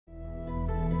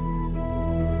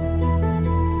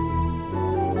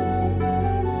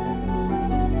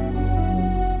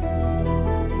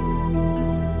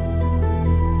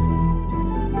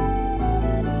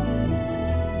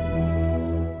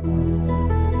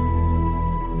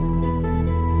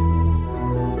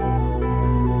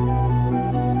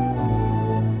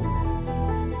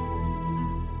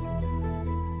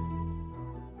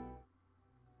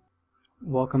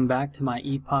Welcome back to my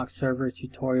Epoch server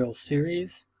tutorial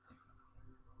series.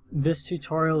 This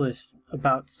tutorial is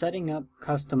about setting up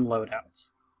custom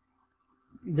loadouts.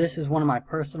 This is one of my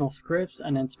personal scripts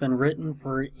and it's been written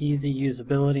for easy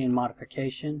usability and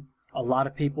modification. A lot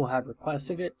of people have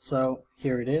requested it, so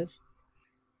here it is.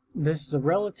 This is a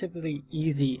relatively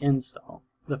easy install.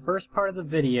 The first part of the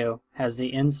video has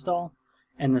the install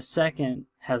and the second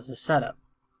has the setup.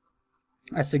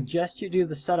 I suggest you do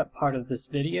the setup part of this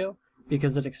video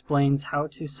because it explains how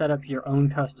to set up your own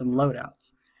custom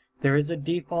loadouts. There is a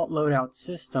default loadout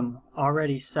system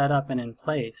already set up and in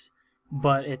place,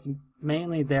 but it's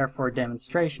mainly there for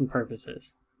demonstration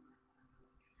purposes.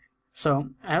 So,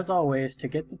 as always, to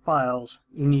get the files,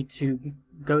 you need to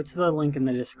go to the link in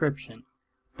the description.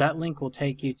 That link will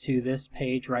take you to this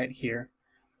page right here,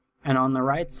 and on the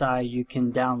right side you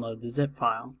can download the zip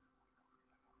file.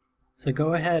 So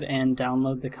go ahead and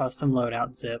download the custom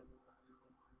loadout zip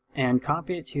and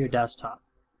copy it to your desktop.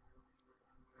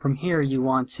 From here you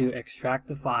want to extract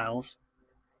the files,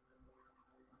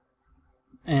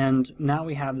 and now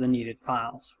we have the needed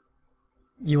files.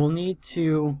 You will need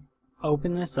to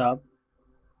open this up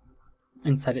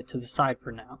and set it to the side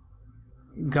for now.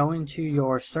 Go into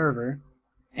your server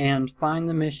and find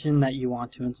the mission that you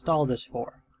want to install this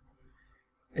for.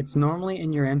 It's normally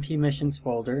in your MP missions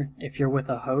folder. If you're with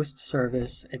a host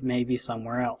service, it may be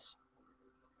somewhere else.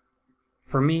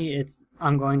 For me,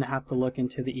 I'm going to have to look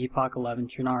into the Epoch 11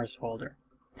 Chernars folder.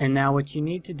 And now what you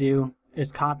need to do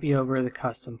is copy over the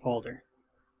custom folder.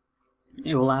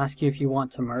 It will ask you if you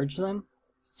want to merge them.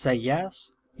 Say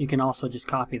yes. You can also just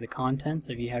copy the contents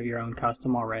if you have your own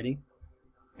custom already.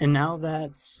 And now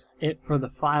that's it for the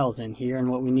files in here, and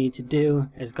what we need to do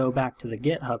is go back to the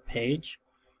GitHub page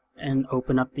and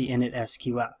open up the init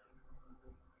SQF.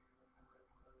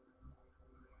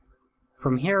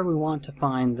 From here we want to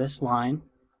find this line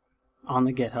on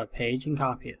the GitHub page and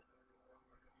copy it.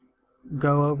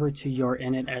 Go over to your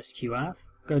init SQF,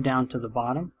 go down to the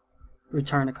bottom,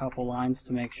 return a couple lines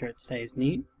to make sure it stays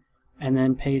neat, and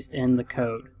then paste in the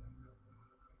code.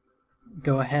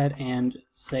 Go ahead and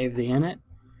save the init,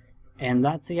 and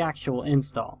that's the actual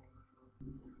install.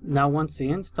 Now once the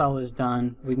install is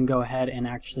done, we can go ahead and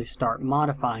actually start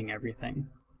modifying everything.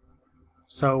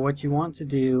 So what you want to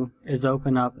do is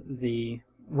open up the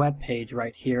web page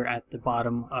right here at the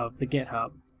bottom of the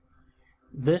GitHub.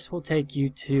 This will take you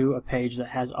to a page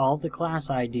that has all the class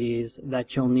IDs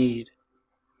that you'll need.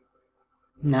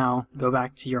 Now go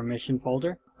back to your mission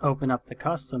folder, open up the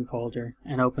custom folder,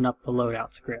 and open up the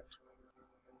loadout script.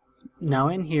 Now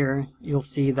in here you'll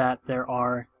see that there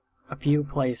are a few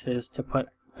places to put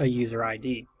a user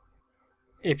ID.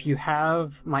 If you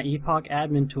have my Epoch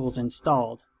admin tools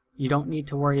installed, you don't need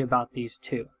to worry about these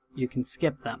two. You can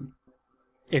skip them.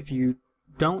 If you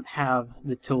don't have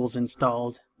the tools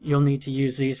installed, you'll need to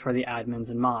use these for the admins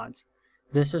and mods.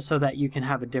 This is so that you can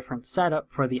have a different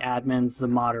setup for the admins, the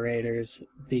moderators,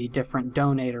 the different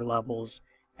donator levels,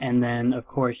 and then of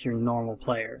course your normal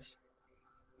players.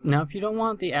 Now if you don't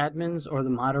want the admins or the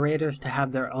moderators to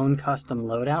have their own custom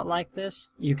loadout like this,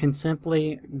 you can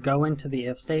simply go into the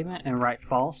if statement and write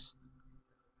false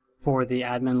for the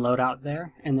admin loadout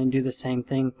there, and then do the same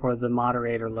thing for the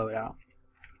moderator loadout.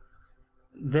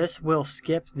 This will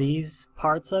skip these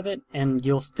parts of it, and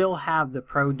you'll still have the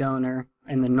pro donor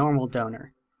and the normal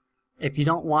donor. If you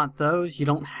don't want those, you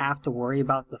don't have to worry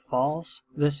about the false.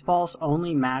 This false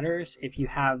only matters if you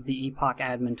have the Epoch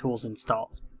admin tools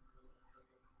installed.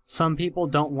 Some people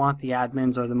don't want the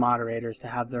admins or the moderators to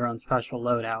have their own special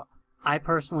loadout. I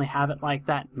personally have it like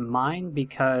that in mine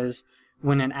because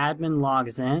when an admin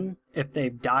logs in, if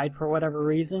they've died for whatever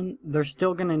reason, they're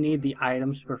still going to need the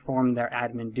items to perform their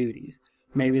admin duties.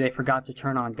 Maybe they forgot to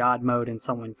turn on God mode and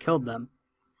someone killed them.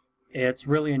 It's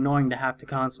really annoying to have to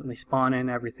constantly spawn in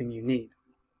everything you need.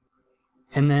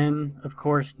 And then, of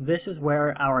course, this is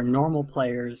where our normal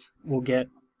players will get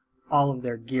all of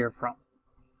their gear from.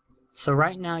 So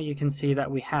right now you can see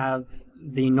that we have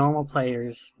the normal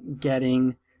players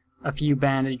getting a few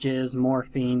bandages,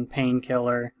 morphine,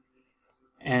 painkiller,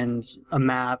 and a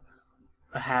map,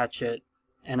 a hatchet,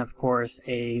 and of course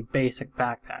a basic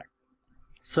backpack.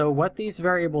 So what these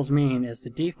variables mean is the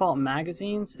default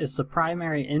magazines is the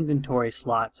primary inventory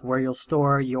slots where you'll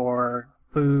store your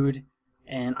food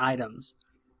and items.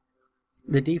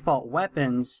 The default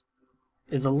weapons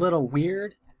is a little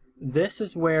weird. This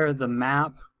is where the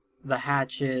map, the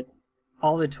hatchet,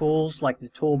 all the tools like the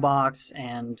toolbox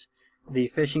and the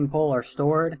fishing pole are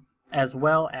stored, as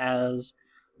well as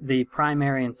the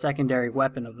primary and secondary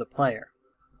weapon of the player.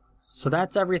 So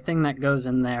that's everything that goes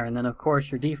in there, and then of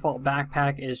course your default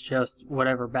backpack is just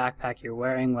whatever backpack you're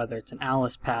wearing, whether it's an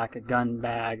Alice pack, a gun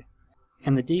bag.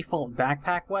 And the default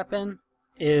backpack weapon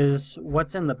is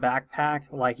what's in the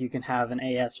backpack, like you can have an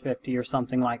AS-50 or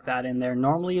something like that in there.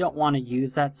 Normally you don't want to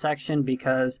use that section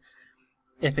because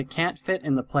if it can't fit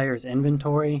in the player's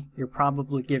inventory, you're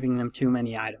probably giving them too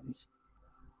many items.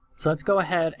 So let's go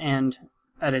ahead and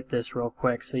edit this real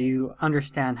quick so you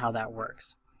understand how that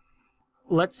works.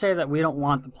 Let's say that we don't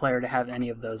want the player to have any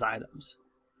of those items.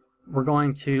 We're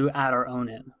going to add our own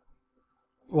in.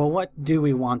 Well, what do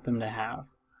we want them to have?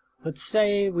 Let's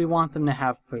say we want them to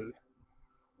have food.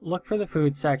 Look for the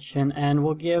food section and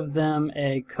we'll give them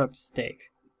a cooked steak,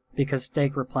 because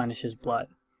steak replenishes blood.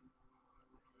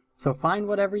 So find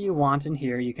whatever you want in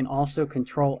here. You can also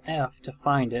Control F to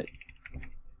find it.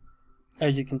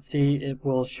 As you can see, it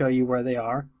will show you where they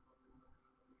are.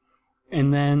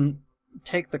 And then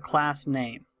take the class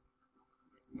name,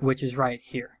 which is right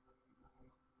here.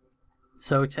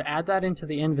 So to add that into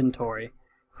the inventory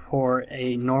for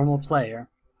a normal player,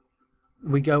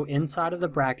 we go inside of the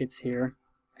brackets here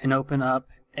and open up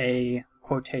a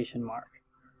quotation mark.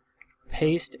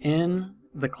 Paste in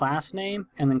the class name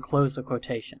and then close the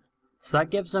quotation. So that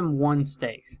gives them one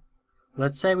steak.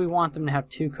 Let's say we want them to have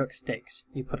 2 cooked steaks.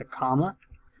 You put a comma,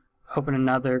 open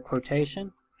another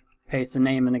quotation, paste the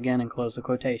name in again and close the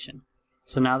quotation.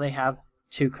 So now they have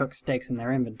 2 cooked steaks in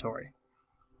their inventory.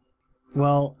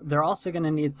 Well, they're also going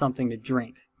to need something to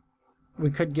drink.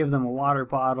 We could give them a water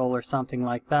bottle or something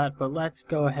like that, but let's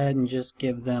go ahead and just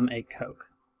give them a Coke.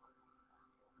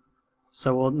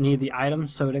 So we'll need the item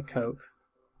soda Coke.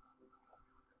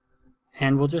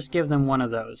 And we'll just give them one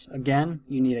of those. Again,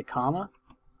 you need a comma,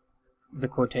 the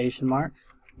quotation mark,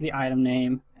 the item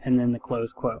name, and then the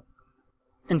close quote.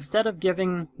 Instead of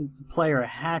giving the player a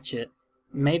hatchet,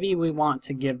 maybe we want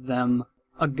to give them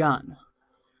a gun.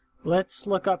 Let's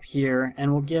look up here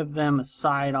and we'll give them a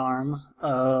sidearm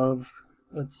of,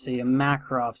 let's see, a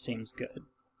MacLeod seems good.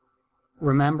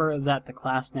 Remember that the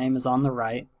class name is on the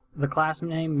right. The class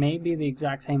name may be the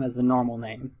exact same as the normal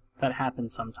name. That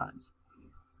happens sometimes.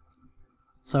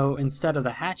 So instead of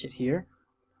the hatchet here,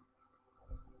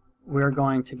 we're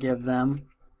going to give them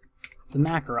the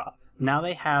MacLeod. Now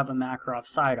they have a MacLeod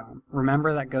sidearm.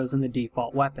 Remember, that goes in the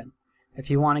default weapon. If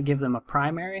you want to give them a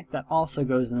primary, that also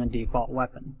goes in the default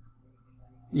weapon.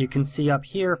 You can see up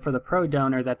here for the Pro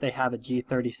Donor that they have a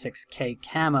G36K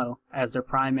camo as their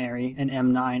primary and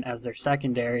M9 as their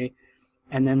secondary,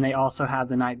 and then they also have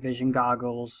the night vision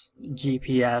goggles,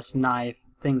 GPS, knife,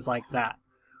 things like that.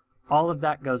 All of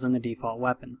that goes in the default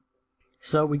weapon.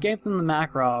 So we gave them the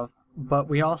MacLeod, but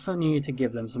we also needed to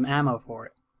give them some ammo for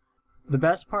it. The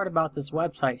best part about this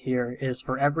website here is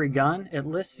for every gun, it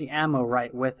lists the ammo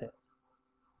right with it.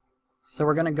 So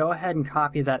we're going to go ahead and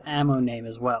copy that ammo name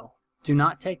as well. Do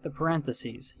not take the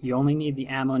parentheses, you only need the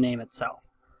ammo name itself.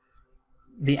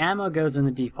 The ammo goes in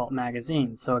the default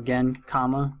magazine, so again,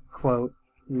 comma, quote,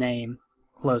 name,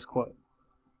 close quote.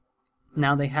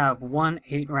 Now they have one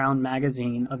 8-round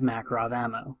magazine of MacLeod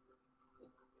ammo.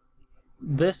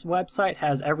 This website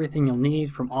has everything you'll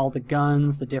need, from all the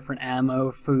guns, the different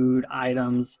ammo, food,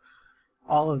 items,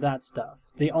 all of that stuff.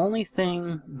 The only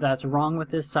thing that's wrong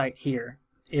with this site here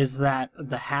is that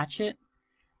the hatchet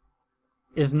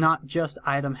is not just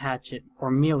item hatchet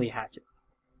or melee hatchet.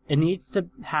 It needs to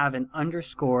have an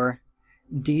underscore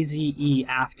DZE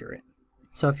after it.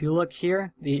 So if you look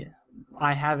here,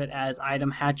 I have it as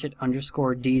item hatchet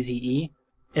underscore DZE.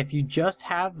 If you just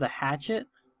have the hatchet,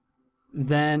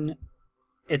 then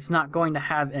it's not going to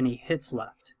have any hits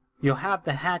left. You'll have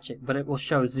the hatchet, but it will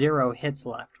show 0 hits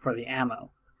left for the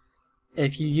ammo.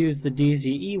 If you use the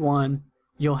DZE one,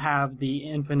 you'll have the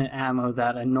infinite ammo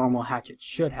that a normal hatchet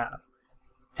should have.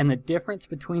 And the difference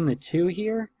between the two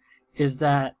here is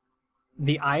that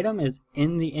the item is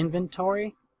in the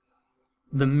inventory,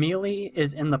 the melee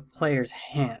is in the player's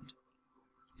hand.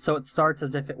 So it starts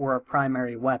as if it were a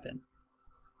primary weapon.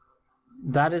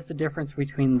 That is the difference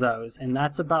between those, and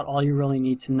that's about all you really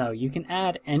need to know. You can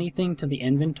add anything to the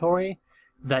inventory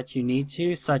that you need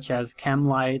to, such as chem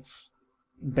lights,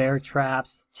 bear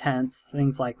traps, tents,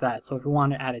 things like that. So if we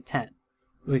want to add a tent,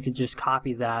 we could just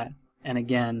copy that and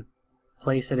again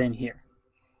place it in here.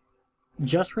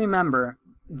 Just remember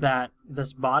that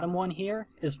this bottom one here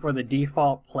is for the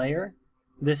default player.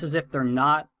 This is if they're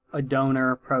not a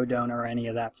donor, pro donor, or any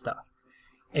of that stuff.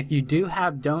 If you do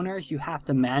have donors, you have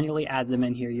to manually add them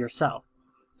in here yourself.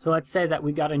 So let's say that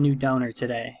we got a new donor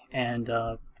today, and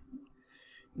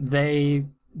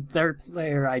their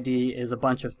player ID is a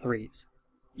bunch of 3s.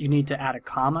 You need to add a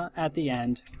comma at the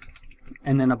end,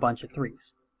 and then a bunch of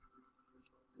 3s.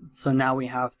 So now we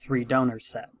have 3 donors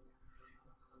set.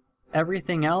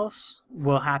 Everything else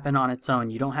will happen on its own.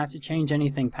 You don't have to change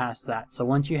anything past that. So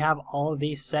once you have all of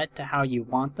these set to how you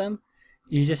want them,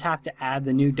 you just have to add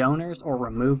the new donors or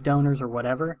remove donors or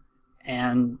whatever,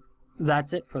 and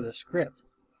that's it for the script.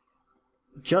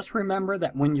 Just remember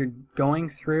that when you're going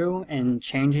through and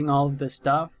changing all of this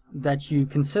stuff, that you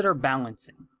consider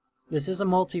balancing. This is a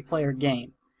multiplayer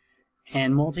game,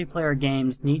 and multiplayer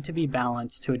games need to be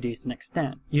balanced to a decent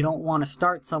extent. You don't want to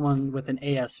start someone with an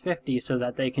AS-50 so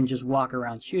that they can just walk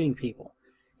around shooting people.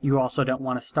 You also don't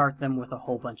want to start them with a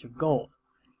whole bunch of gold,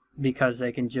 because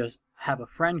they can just have a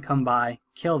friend come by,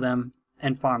 kill them,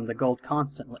 and farm the gold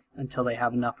constantly until they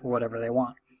have enough for whatever they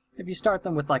want. If you start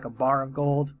them with like a bar of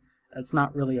gold, that's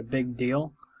not really a big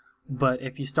deal, but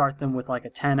if you start them with like a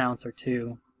 10 ounce or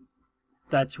 2,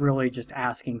 that's really just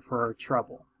asking for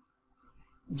trouble.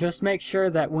 Just make sure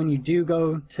that when you do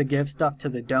go to give stuff to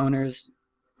the donors,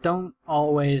 don't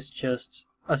always just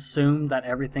assume that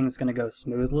everything's going to go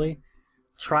smoothly.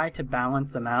 Try to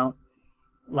balance them out.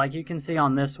 Like you can see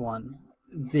on this one,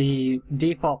 the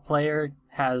default player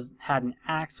has had an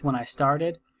axe when I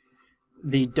started.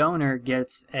 The donor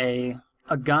gets a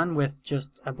gun with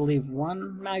just, I believe,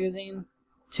 1 magazine?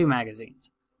 2 magazines.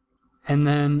 And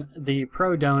then the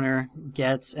pro donor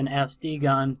gets an SD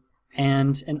gun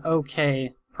and an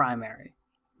OK primary.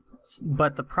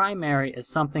 But the primary is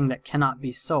something that cannot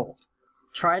be sold.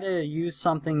 Try to use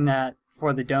something that,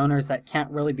 for the donors, that can't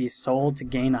really be sold to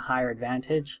gain a higher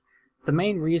advantage. The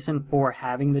main reason for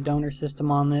having the donor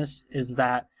system on this is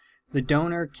that the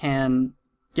donor can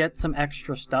get some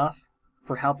extra stuff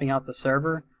for helping out the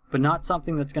server, but not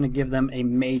something that's going to give them a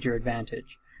major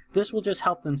advantage. This will just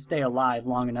help them stay alive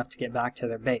long enough to get back to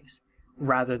their base,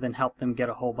 rather than help them get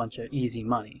a whole bunch of easy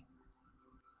money.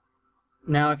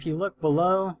 Now if you look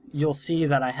below, you'll see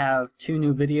that I have 2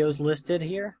 new videos listed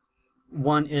here.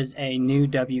 One is a new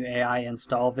WAI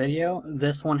install video.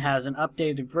 This one has an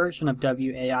updated version of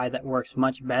WAI that works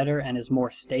much better and is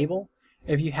more stable.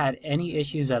 If you had any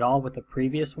issues at all with the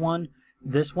previous one,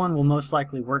 this one will most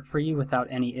likely work for you without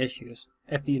any issues.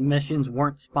 If the missions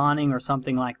weren't spawning or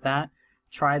something like that,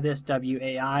 try this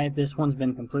WAI. This one's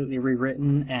been completely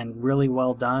rewritten and really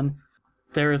well done.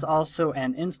 There is also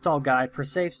an install guide for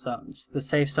safe zones. The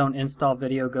safe zone install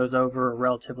video goes over a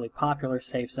relatively popular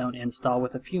safe zone install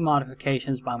with a few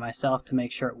modifications by myself to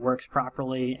make sure it works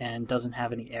properly and doesn't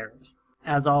have any errors.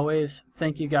 As always,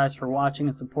 thank you guys for watching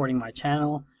and supporting my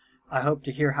channel. I hope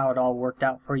to hear how it all worked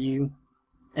out for you.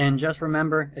 And just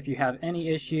remember, if you have any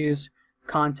issues,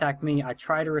 contact me. I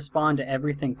try to respond to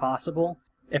everything possible.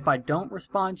 If I don't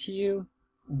respond to you,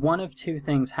 one of 2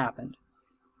 things happened.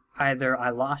 Either I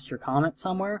lost your comment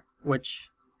somewhere, which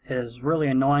is really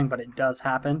annoying, but it does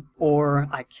happen, or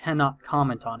I cannot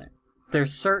comment on it.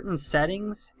 There's certain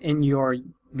settings in your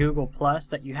Google Plus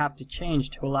that you have to change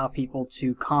to allow people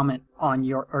to comment on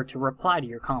your, or to reply to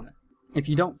your comment. If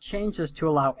you don't change this to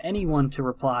allow anyone to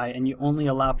reply and you only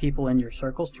allow people in your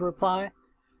circles to reply,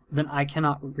 then I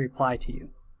cannot reply to you.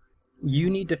 You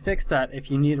need to fix that if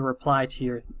you need a reply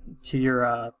to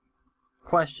your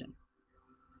question.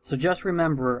 So just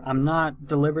remember, I'm not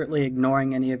deliberately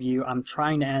ignoring any of you. I'm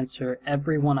trying to answer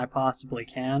everyone I possibly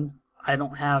can. I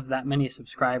don't have that many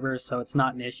subscribers, so it's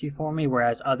not an issue for me,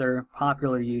 whereas other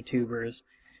popular YouTubers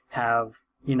have,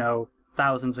 you know,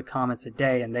 thousands of comments a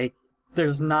day, and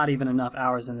there's not even enough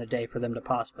hours in the day for them to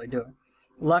possibly do it.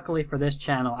 Luckily for this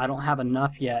channel, I don't have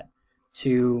enough yet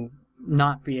to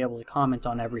not be able to comment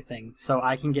on everything, so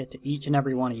I can get to each and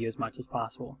every one of you as much as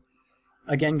possible.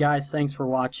 Again, guys, thanks for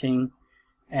watching,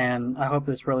 and I hope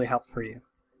this really helped for you.